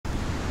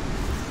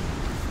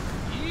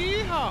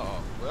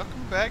y'all!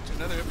 Welcome back to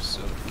another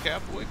episode of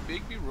Cowboy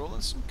Bigby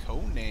rolling some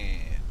Conan.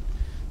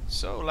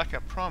 So, like I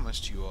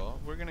promised you all,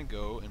 we're gonna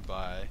go and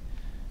buy,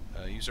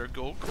 use our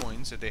gold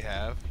coins that they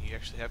have. You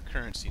actually have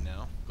currency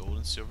now, gold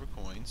and silver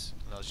coins.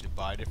 Allows you to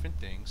buy different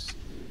things.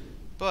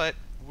 But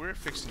we're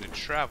fixing to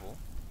travel,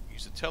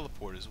 use the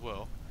teleport as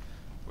well.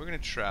 We're gonna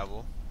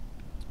travel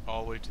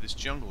all the way to this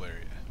jungle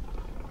area,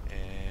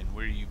 and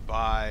where you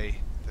buy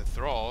the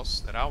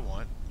thralls that I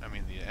want. I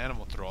mean the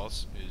animal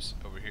thralls is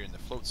over here in the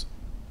float zone.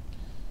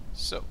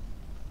 So,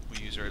 we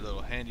use our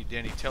little handy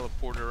dandy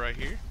teleporter right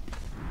here.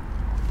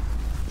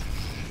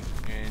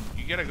 And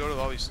you gotta go to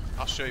all these,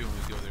 I'll show you when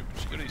we go there,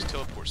 but you go to these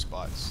teleport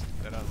spots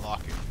that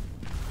unlock it.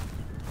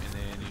 And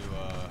then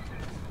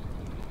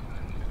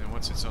and then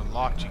once it's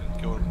unlocked, you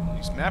can go to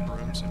these map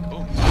rooms and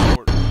boom,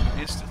 teleport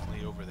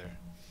instantly over there.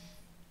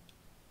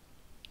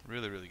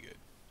 Really, really good.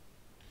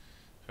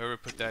 Whoever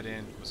put that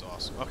in was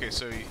awesome. Okay,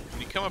 so when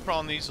you come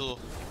upon these little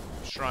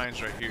shrines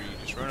right here, you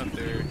just run up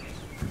there,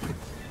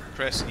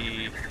 press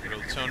E,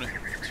 it'll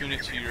tune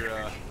it to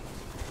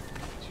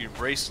your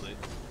bracelet,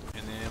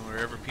 and then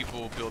wherever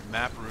people build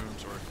map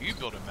rooms, or if you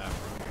build a map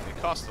room, they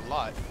cost a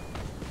lot,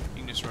 you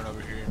can just run over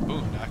here and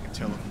boom, now I can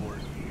teleport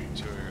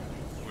to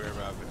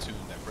wherever I've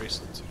attuned that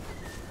bracelet to.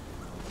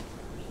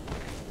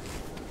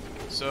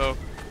 So,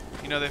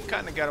 you know, they've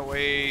kind of got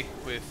away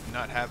with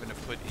not having to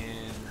put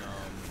in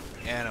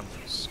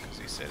animals, because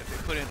they said if they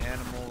put in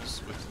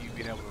animals with you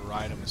being able to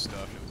ride them and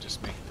stuff, it would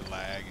just make the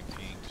lag and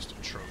being just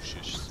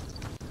atrocious,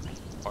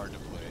 hard to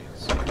play.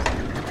 So,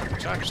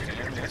 which I understand,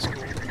 I mean, that's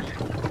cool.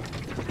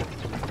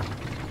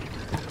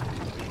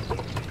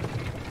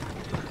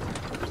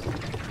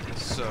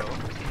 So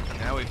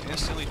now we've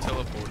instantly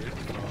teleported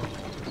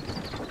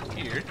from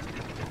here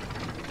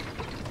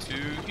to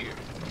here,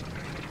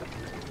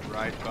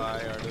 right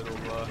by our little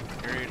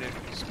area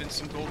to spend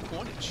some gold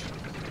coinage.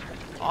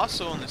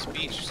 Also on this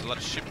beach, there's a lot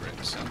of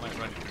shipwrecks. I might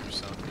run you through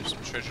some. There's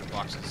some treasure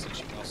boxes that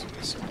you can also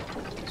get some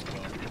gold as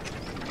well.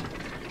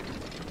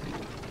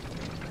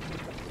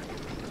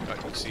 Oh,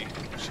 you can see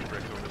a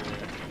shipwreck over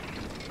there.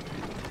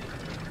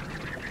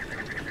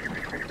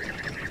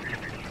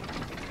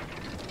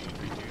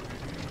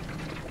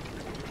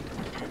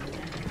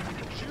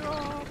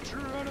 Jump,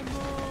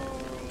 Geronimo!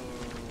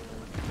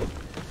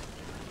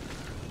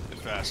 The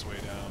fast way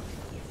down.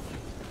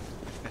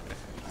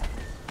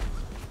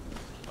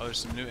 Oh, there's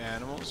some new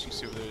animals. You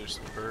see over there, there's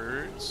some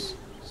birds.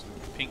 Some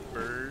pink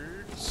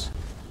birds.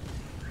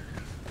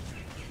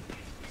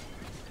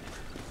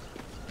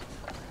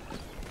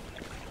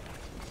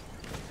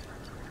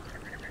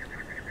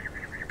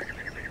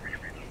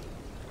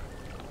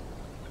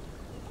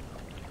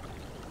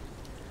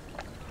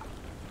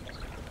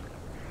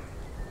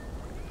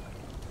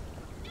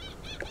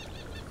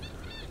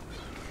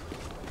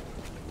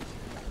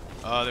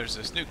 There's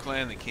this new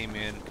clan that came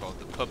in called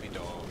the Puppy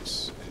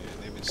Dogs,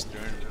 and they've been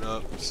stirring it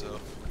up, so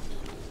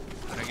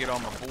when I get all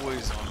my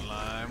boys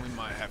online, we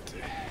might have to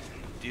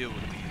deal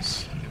with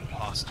these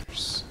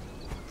imposters.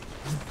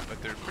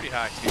 But they're pretty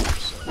high tier,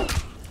 so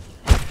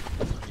I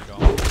need all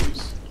my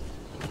boys.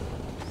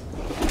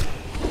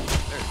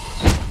 There it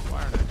goes. Why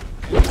aren't I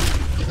doing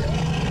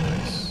anything?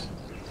 Nice.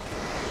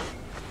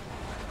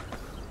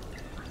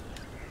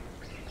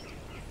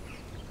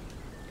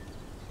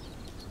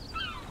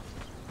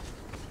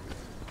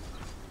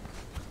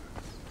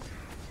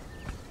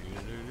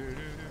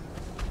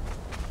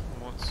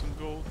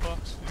 Gold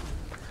boxes.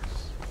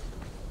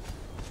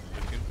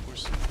 Looking for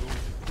some gold.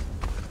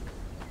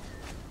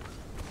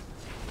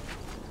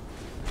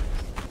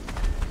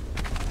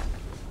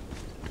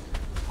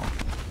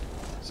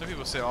 Some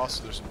people say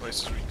also there's some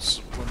places where you can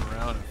swim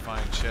around and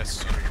find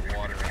chests under the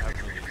water. I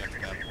haven't really got to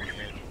that point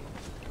yet.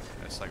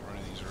 That's like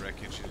running these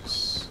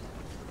wreckages.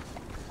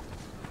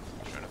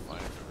 I'm trying to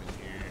find it from in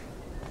here.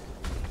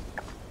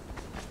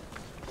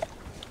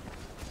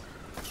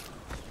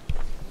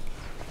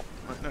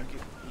 Might not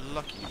get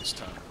lucky this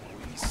time,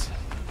 boys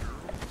and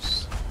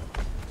girls.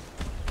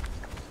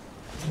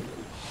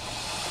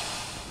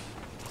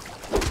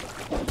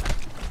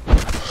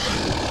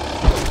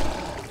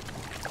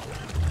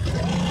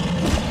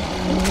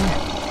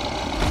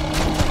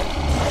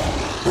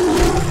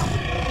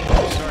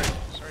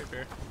 Sorry,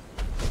 bear.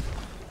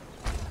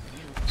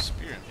 You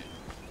spear him.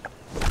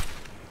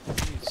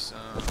 Need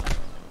some.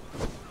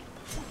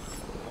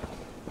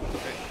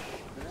 Okay.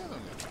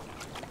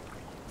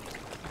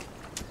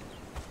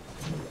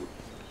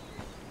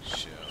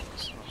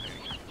 Shells. Okay.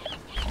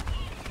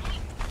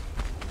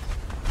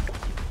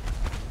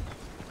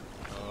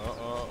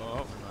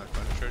 Oh. We might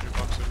find a treasure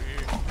box over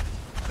here.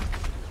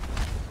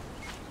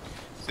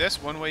 So that's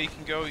one way you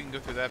can go. You can go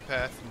through that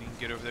path and you can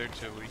get over there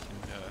to where you can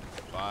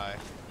buy.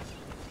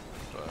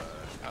 But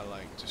I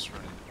like just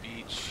running the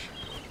beach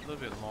a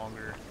little bit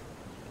longer.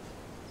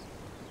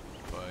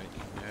 But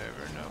you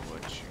never know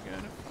what you're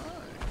gonna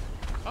find.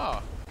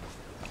 Ah.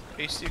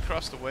 Okay, you see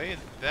across the way,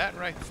 that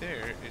right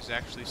there is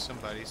actually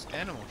somebody's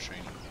animal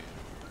training pen.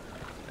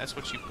 That's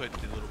what you put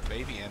the little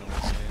baby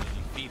animals in and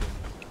you feed them,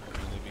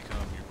 and they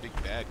become your big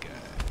bad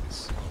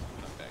guys. Well,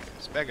 not bad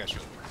guys. Bad guys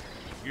really.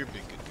 You're a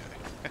big good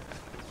guy.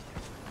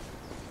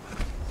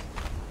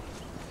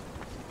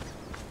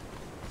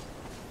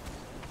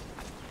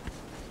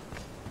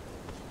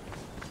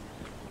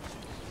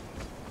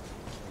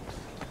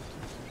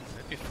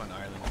 That'd be a fun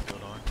island to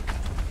build on.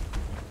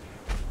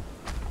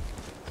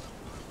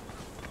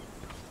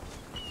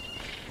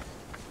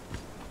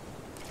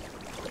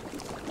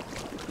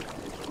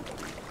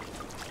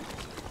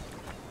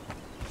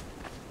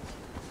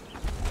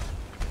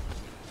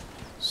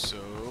 So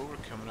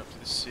we're coming up to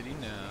the city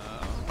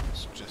now.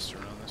 It's just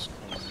around this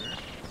corner.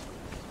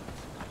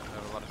 I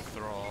have a lot of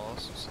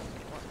thralls.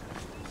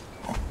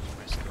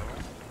 Nice thrall.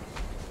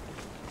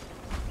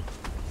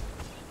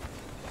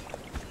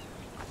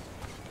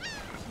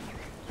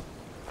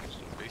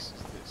 What base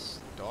is this?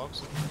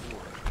 Dogs of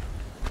War.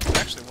 I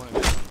actually wanted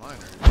this online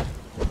earlier.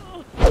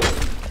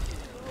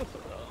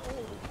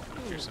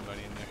 Here's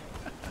somebody in there.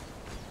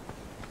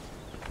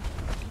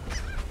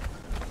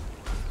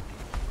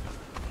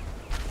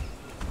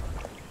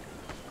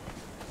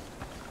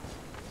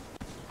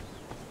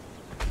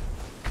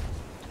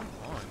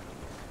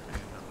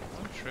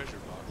 Treasure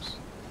box.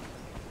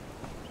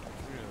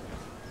 Really?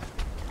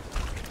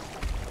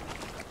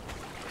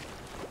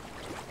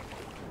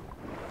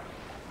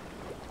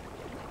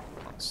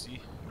 Let's see.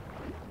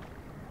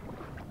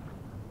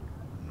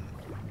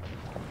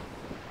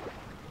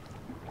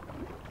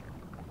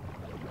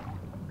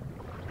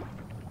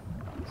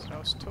 So I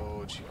was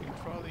told you can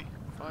probably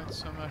find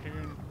some out here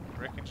in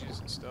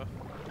wreckages and stuff.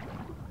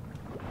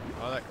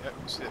 Oh, you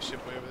see that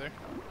ship way over there?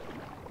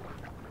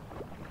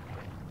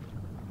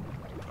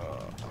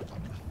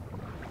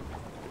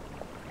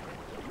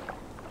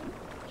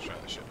 Try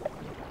the ship.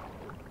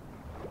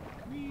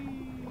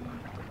 Whee!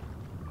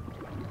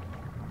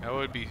 That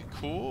would be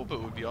cool,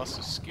 but would be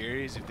also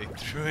scary as if they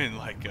threw in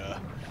like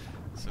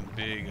some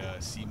big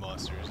sea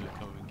monsters that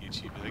come and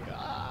get you. Be like,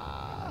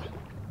 ah!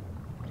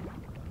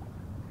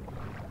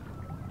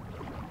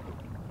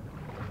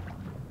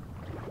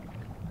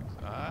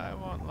 So I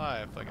won't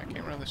lie. If like I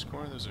came around this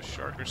corner, and there's a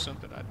shark or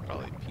something, I'd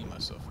probably pee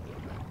myself a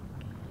little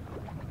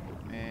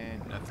bit.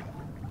 And nothing.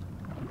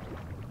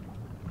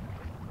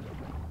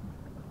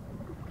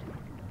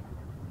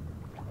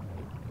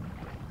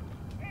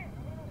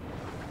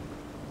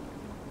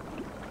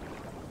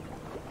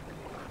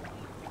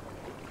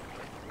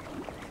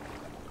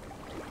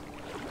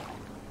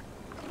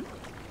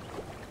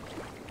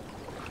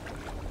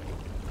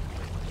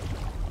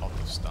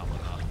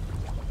 Stamina.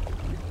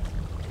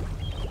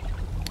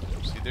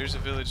 See, there's a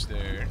village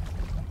there,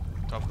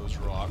 on top of those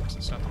rocks.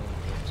 It's not the one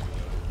we're going to,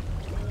 though.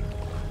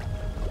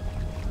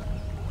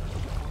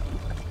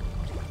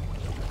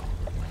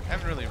 I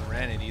haven't really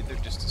ran it either,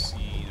 just to see,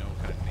 you know, what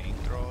kind of name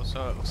throws.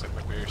 Oh, it looks like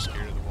my bear's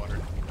scared of the water.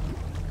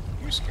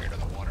 You're scared of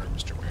the water,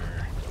 Mr.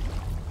 Bear.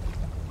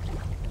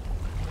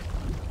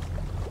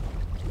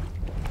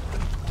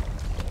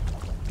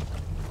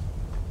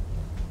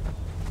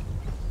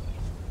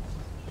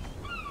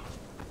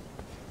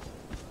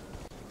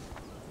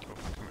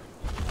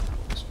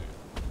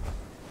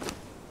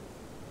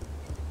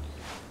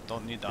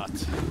 Don't need that.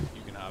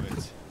 You can have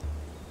it.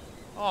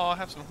 Oh, I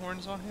have some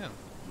horns on him.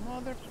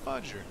 Mother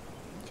fudger.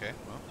 Okay,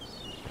 well.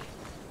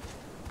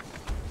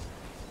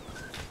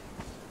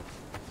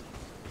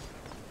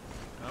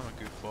 I'm a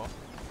goofball.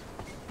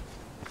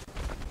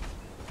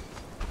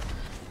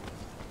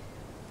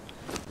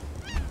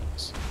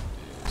 Let's see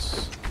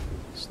this.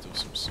 Still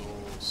some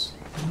souls.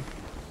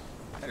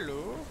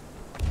 Hello.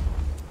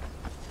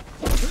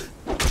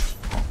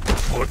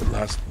 One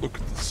last look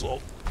at the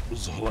salt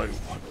was all I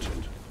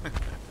wanted.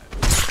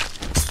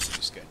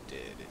 Just got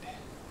deaded.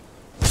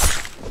 I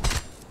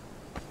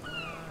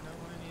don't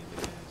want any of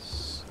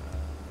this.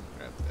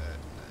 Grab that.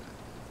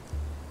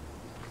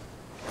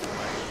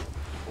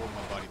 Hold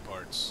my body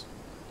parts.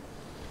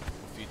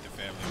 We'll feed the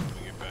family when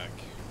we get back.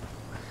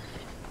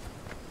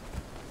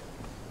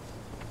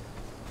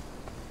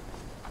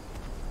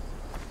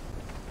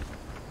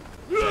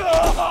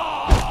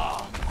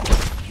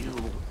 You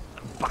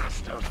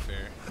bastard! Not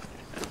fair.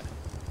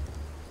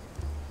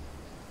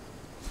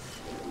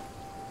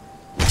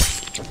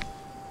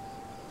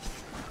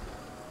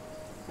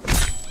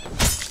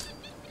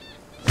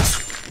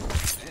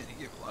 Man, you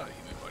give a lot of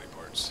human body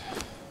parts.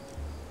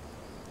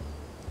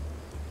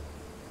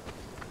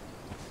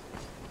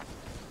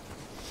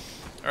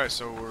 Alright,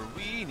 so where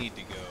we need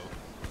to go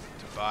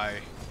to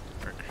buy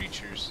our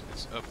creatures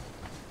is up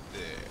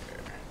there.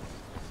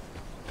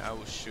 I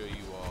will show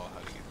you all how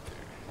to get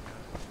there.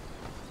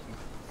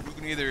 You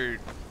can either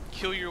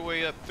kill your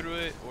way up through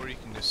it, or you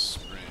can just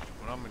sprint.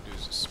 What I'm going to do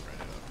is just sprint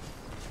it up.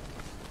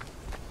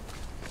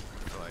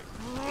 Like,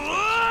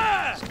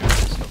 this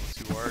guy's level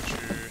 2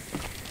 archer.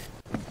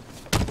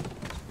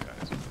 This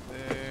guy's over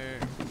there.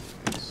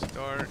 It's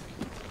dark.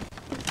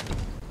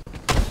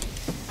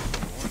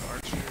 One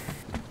archer.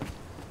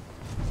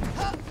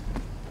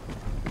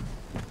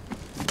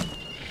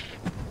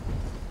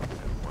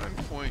 At one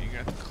point, you're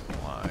going to have to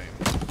climb.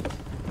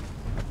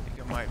 I think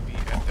I might be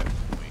at that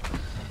point.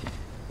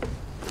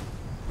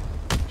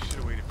 Should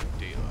have waited for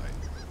daylight.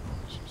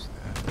 Let's use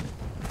that.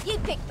 You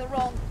picked the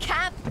wrong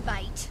camp,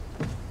 mate.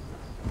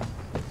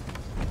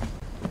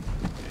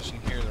 As you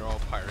can hear, they're all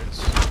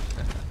pirates.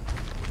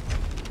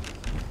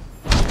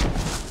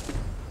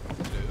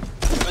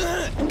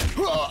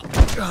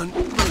 Can't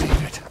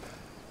believe it.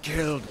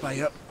 Killed by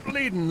a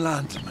bleeding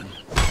landsman.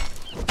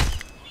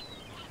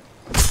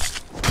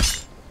 Let's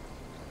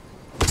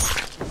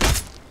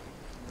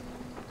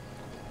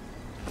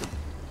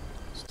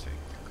take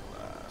the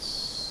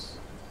glass.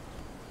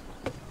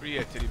 Where you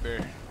at, teddy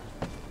bear?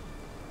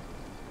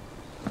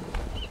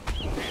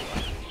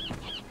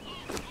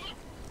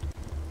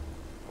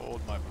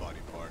 Hold my body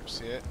part.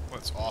 See it?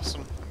 What's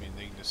awesome? I mean,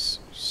 they can just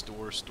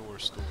store. It's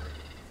amazing.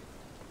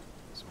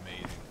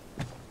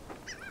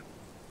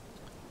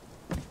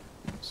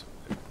 So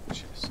there are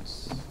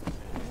chests.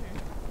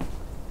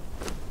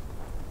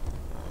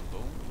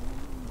 Bone.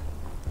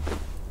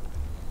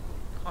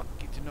 Can't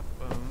get enough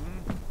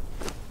bone.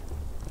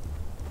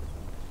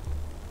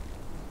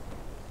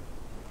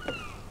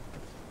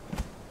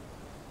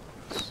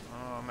 So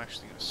I'm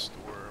actually gonna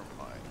store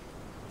my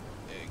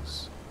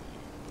eggs.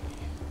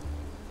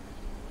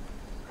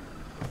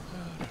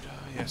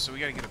 Yeah, so we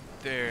gotta get up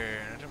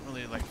there, and I don't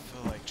really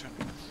feel like trying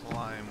to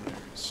climb there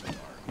to start,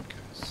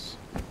 because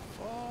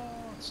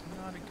fall is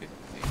not a good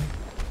thing.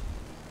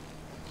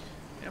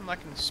 Yeah, I'm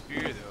liking the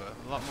spear though. I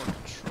have a lot more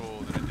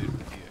control than I did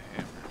with the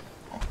hammer.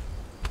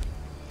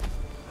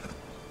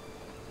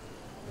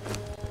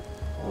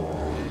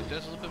 And it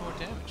does a little bit more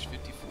damage,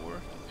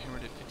 54. The hammer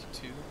did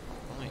 52.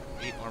 Only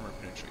 8 armor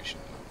penetration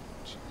though,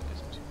 which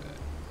isn't too bad.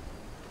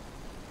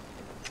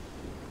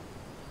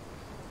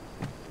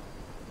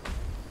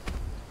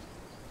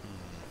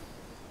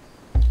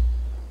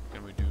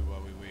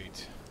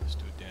 Let's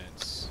do a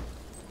dance.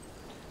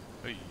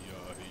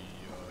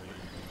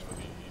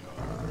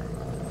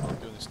 While I'm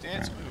doing this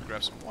dance, I'm gonna go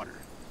grab some water.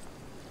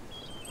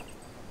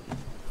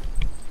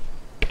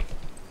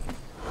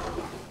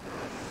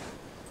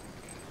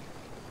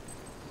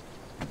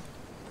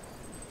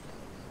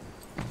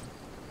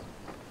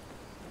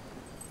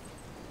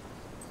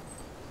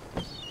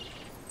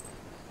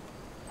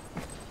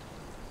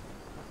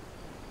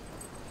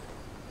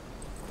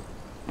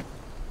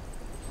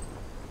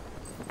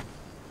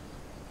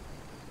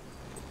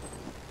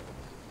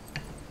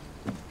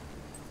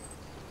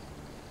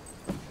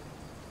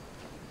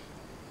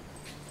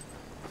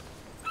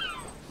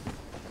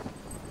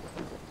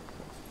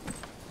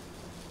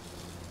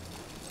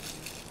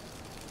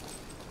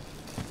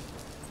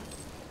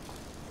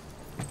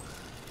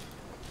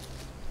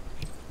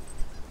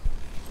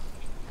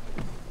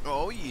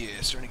 Oh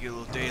yeah, starting to get a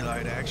little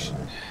daylight action.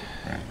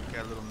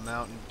 Got a little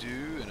Mountain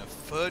Dew and a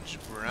fudge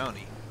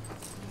brownie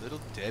from Little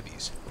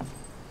Debbie's.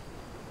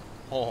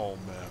 Oh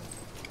man.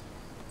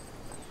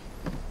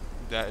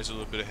 That is a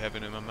little bit of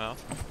heaven in my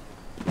mouth.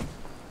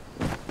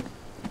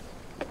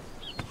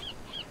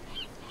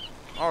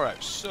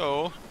 Alright,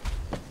 so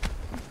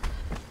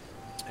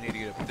I need to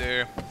get up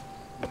there.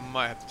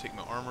 Might have to take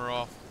my armor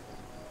off,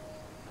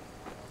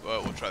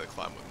 but we'll try to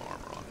climb with my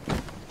armor on.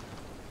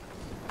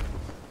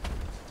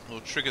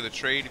 Little trick of the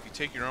trade, if you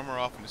take your armor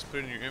off and just put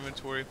it in your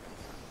inventory,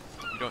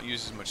 you don't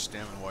use as much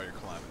stamina while you're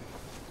climbing.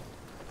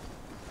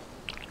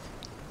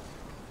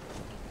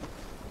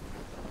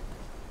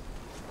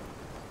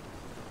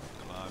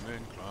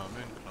 Climbing.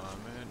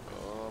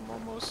 Oh, I'm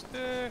almost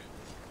there.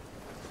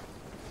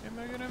 Am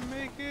I gonna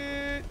make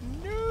it?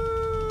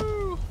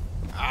 No!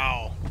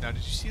 Ow! Now,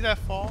 did you see that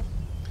fall?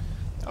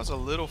 That was a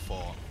little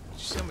fall. Did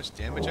you see how much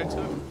damage I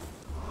took?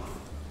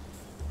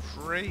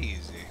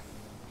 Crazy.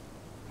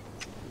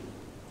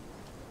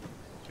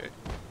 Okay,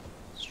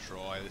 let's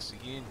try this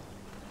again.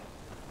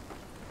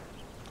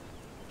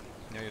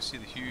 Now you'll see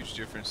the huge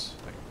difference,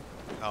 like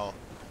how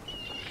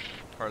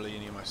hardly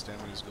any of my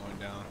stamina is going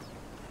down.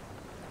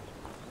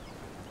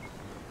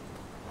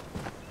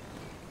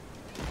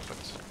 But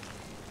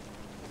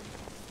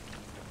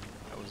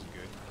that wasn't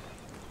good.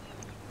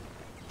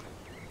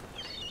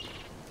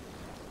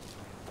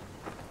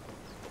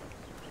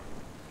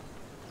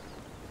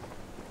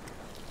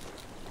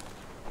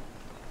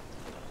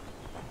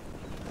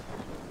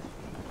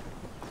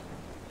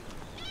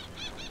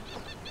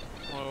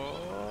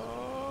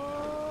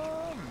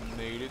 Oh,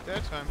 made it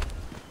that time.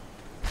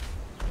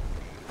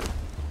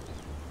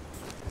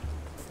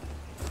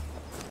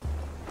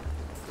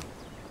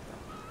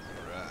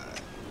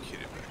 Alright,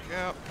 get it back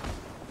out.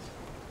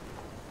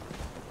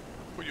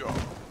 For y'all.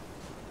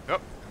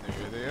 Yep, and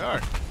there they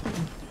are.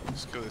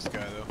 Let's kill this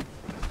guy though.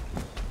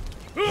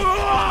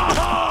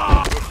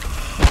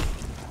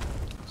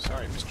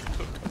 Sorry, Mr.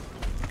 Cook.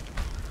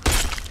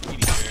 Eating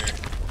bear.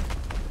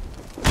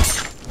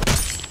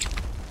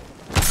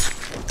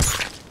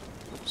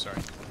 Oops,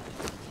 sorry.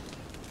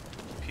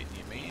 Hitting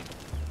you, man.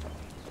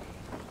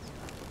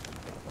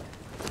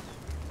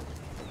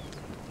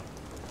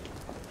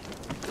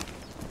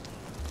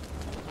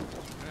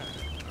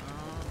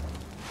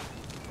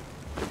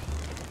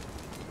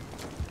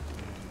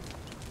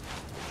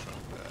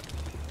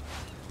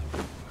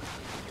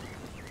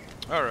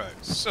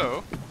 Alright,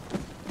 so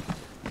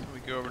we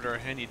go over to our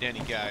handy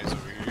dandy guys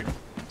over here.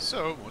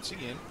 So, once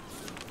again,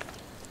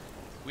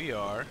 we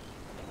are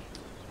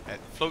at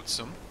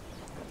Flotsam,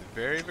 at the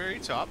very, very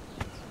top.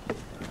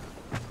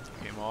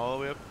 Came all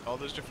the way up, all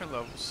those different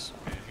levels,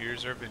 and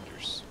here's our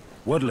vendors.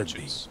 What'll it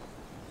be? Merchants.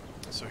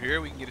 So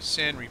here we can get a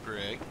Sand Reaper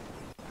egg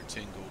for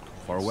 10 gold coins.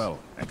 Farewell,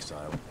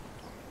 Exile.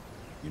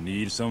 You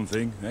need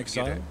something, Get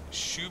Exile? a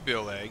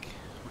Shoebill egg,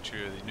 which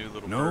are the new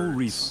little No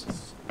birds.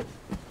 refunds.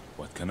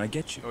 What can I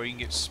get you? Or you can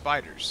get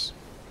spiders.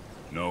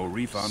 No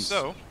refunds.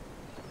 So,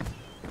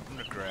 I'm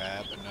gonna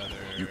grab another.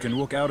 You can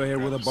walk out of here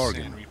with a grab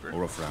bargain Sand Reaper,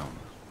 or a frown.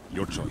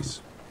 Your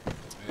choice.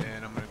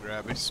 and I'm gonna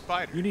grab a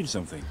spider. You need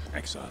something,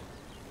 Exile.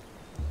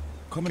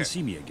 Come and Okay.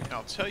 see me again.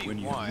 I'll tell you when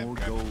you why have I'm more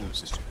grabbing gold.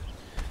 those two.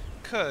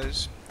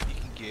 Because you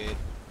can get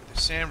the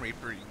Sand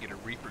Reaper, you can get a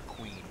Reaper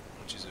Queen,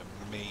 which is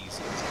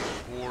amazing,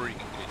 or you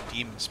can get a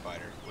Demon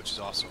Spider, which is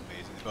also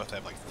amazing. They both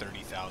have like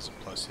 30,000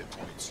 plus hit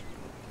points.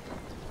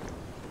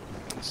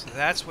 So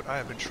that's what I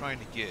have been trying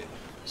to get.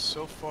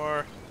 So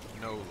far,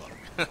 no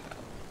luck.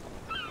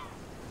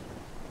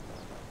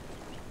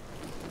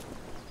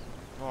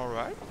 All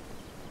right.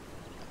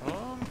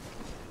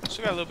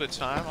 Still got a little bit of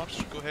time. I'll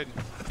just go ahead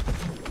and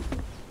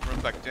run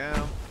back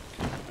down.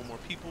 Kill a couple more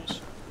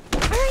peoples.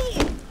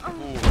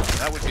 Ooh,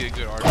 that would be a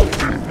good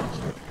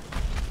archer.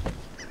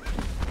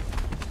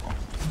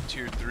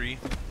 Tier 3.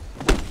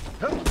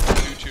 2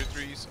 tier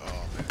 3s.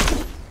 Oh man.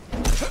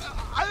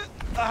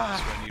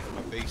 That's what I need for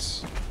my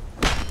base.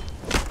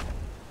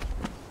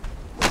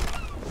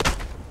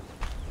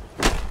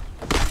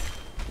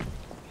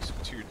 Some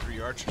tier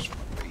 3 archers for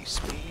my base,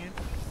 man.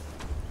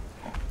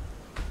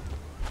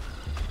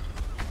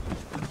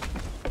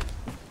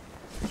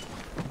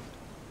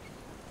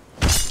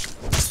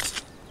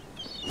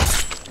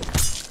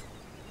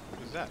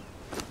 What is that?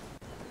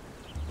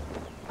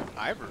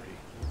 Ivory.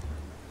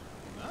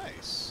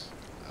 Nice.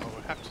 I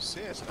would have to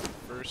say it's the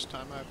first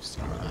time I've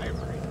seen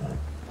ivory.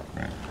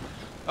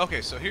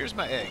 Okay, so here's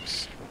my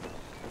eggs.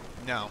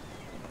 Now,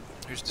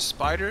 here's the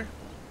spider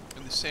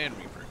and the Sand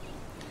Reaper.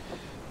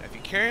 Now, if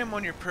you carry them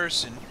on your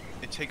person,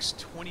 it takes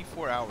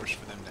 24 hours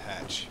for them to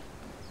hatch.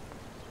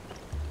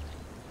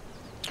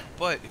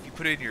 But if you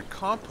put it in your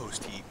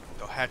compost heap,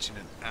 they'll hatch in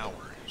an hour.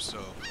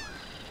 So,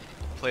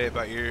 play it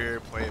by ear,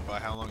 play it by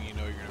how long you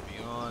know you're going to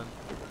be on.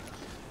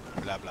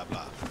 Blah, blah,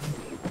 blah.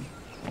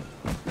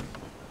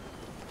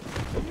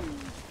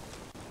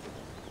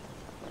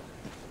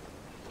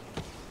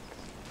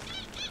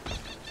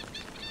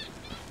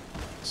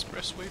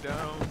 Expressway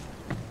down.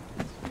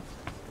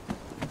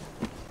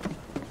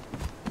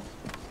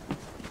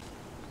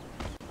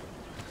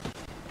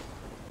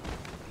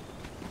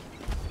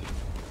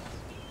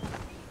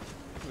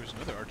 There's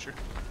another archer.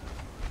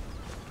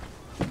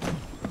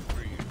 Where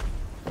are you?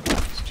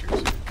 It's tier 2.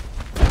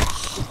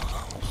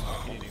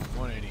 180,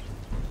 180.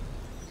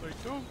 It's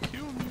like, don't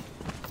kill me.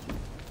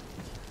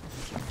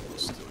 I'll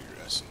steal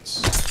your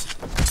essence. I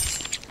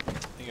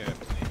think I have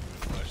plenty of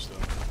good flesh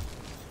though.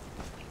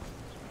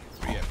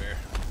 Where you at, bear?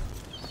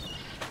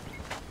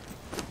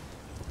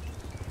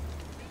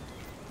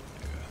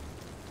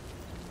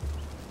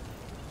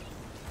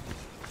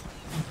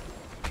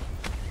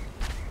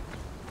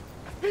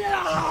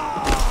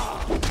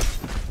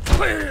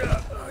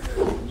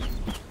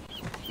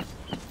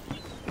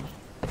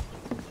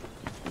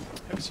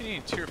 Haven't seen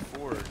any tier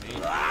 4 or 8.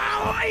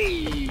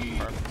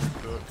 Apart from the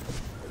cook.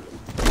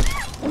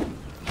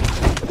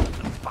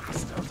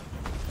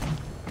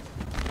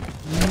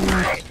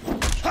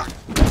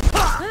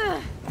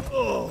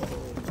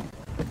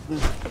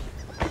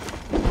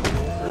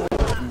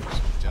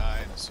 Just die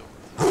and so.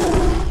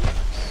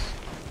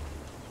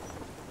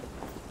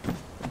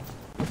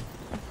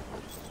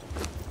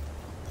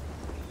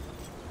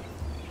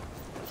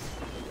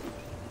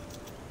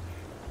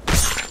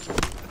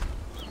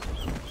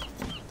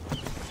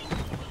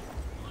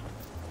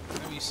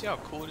 I mean, you see how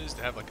cool it is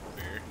to have like a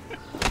bear?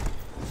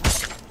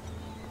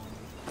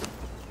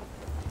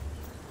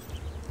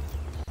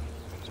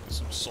 Let's put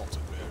some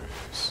salted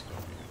berries.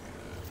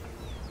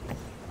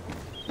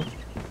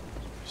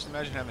 Just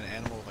imagine having an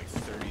animal with like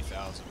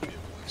 30,000 hit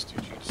points,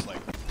 dude. You just like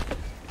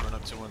run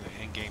up to one of the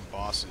end-game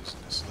bosses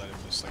and just let him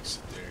just like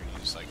sit there and you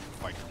just like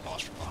fight your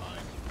boss from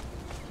behind.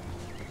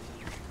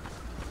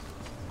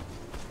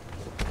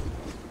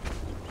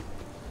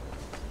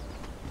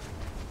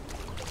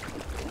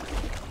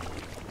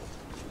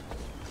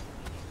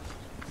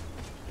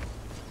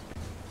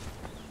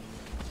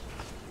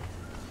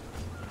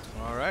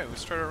 Alright, we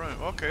started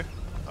running. Okay.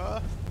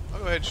 I'll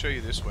go ahead and show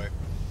you this way.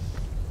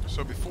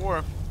 So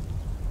before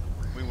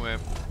we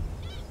went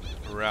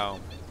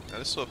around, now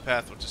this little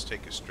path will just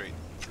take us straight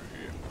through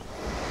here.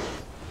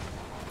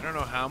 I don't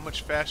know how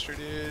much faster it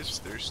is.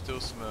 There's still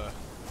some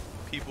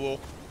people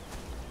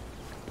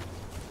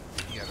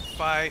you gotta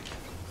fight.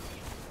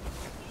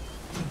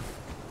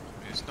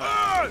 I mean, it's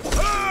not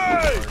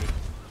Hey!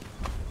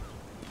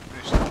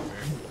 Finish that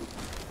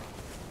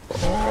bear.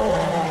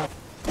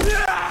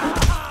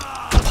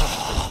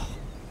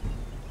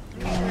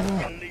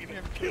 Believe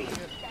him killed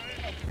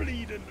by a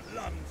bleeding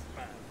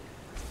landsman.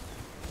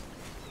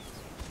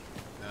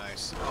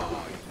 Nice.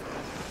 Oh,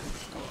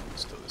 you go and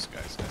steal this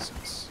guy's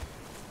essence.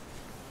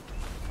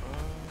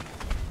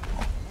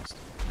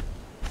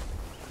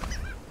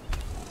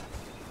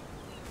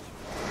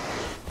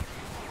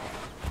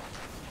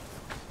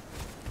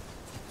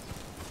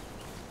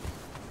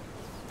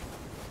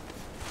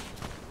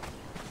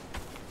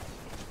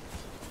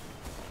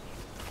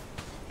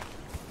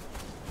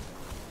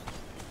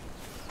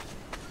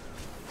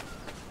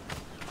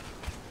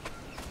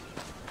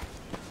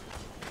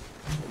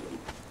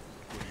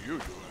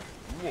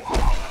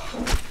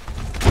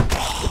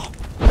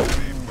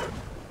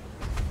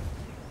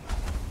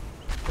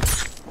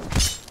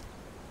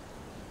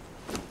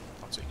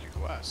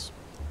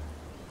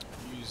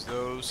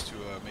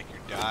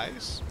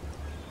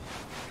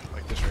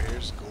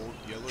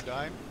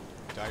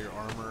 your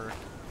armor.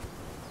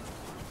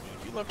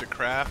 If you love to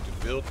craft and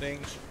build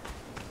things,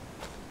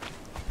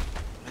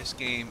 this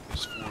game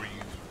is for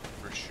you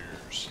for sure.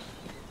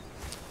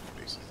 What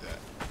base is that?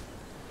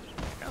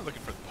 I'm kind of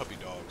looking for the puppy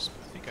dogs,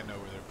 but I think I know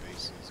where their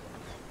base is.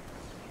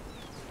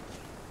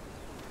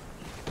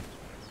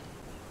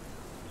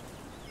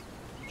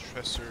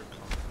 Tresser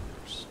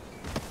Conquerors.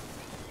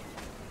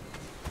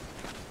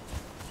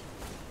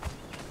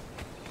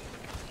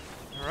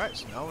 Alright,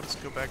 so now let's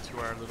go back to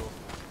our little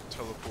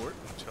teleport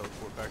and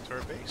teleport back to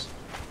our base.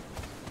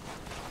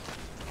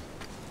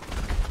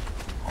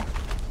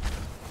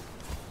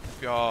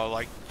 If y'all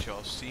like what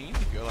y'all seen,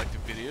 if y'all liked the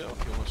video,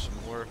 if you want some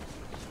more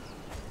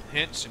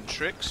hints and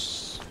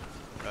tricks,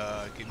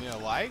 give me a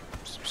like,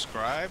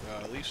 subscribe,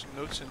 leave some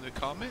notes in the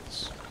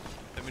comments.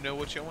 Let me know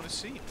what y'all want to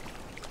see.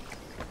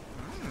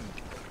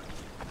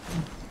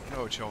 I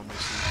know what y'all want me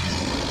to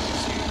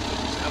see.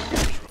 These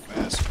alligators real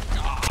fast.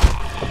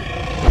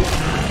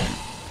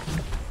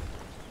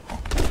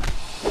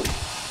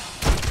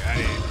 Got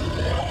it.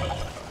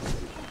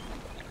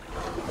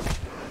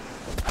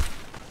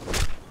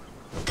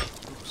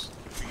 Oops.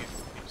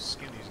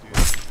 Skin these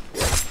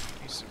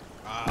dudes.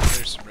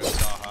 There's some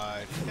reptile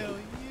hide. Hell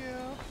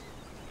yeah.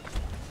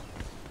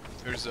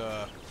 There's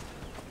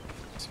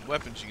some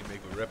weapons you can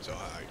make with reptile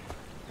hide.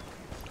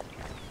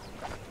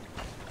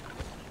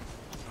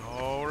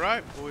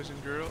 Alright, boys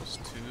and girls,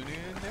 tune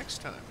in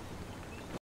next time.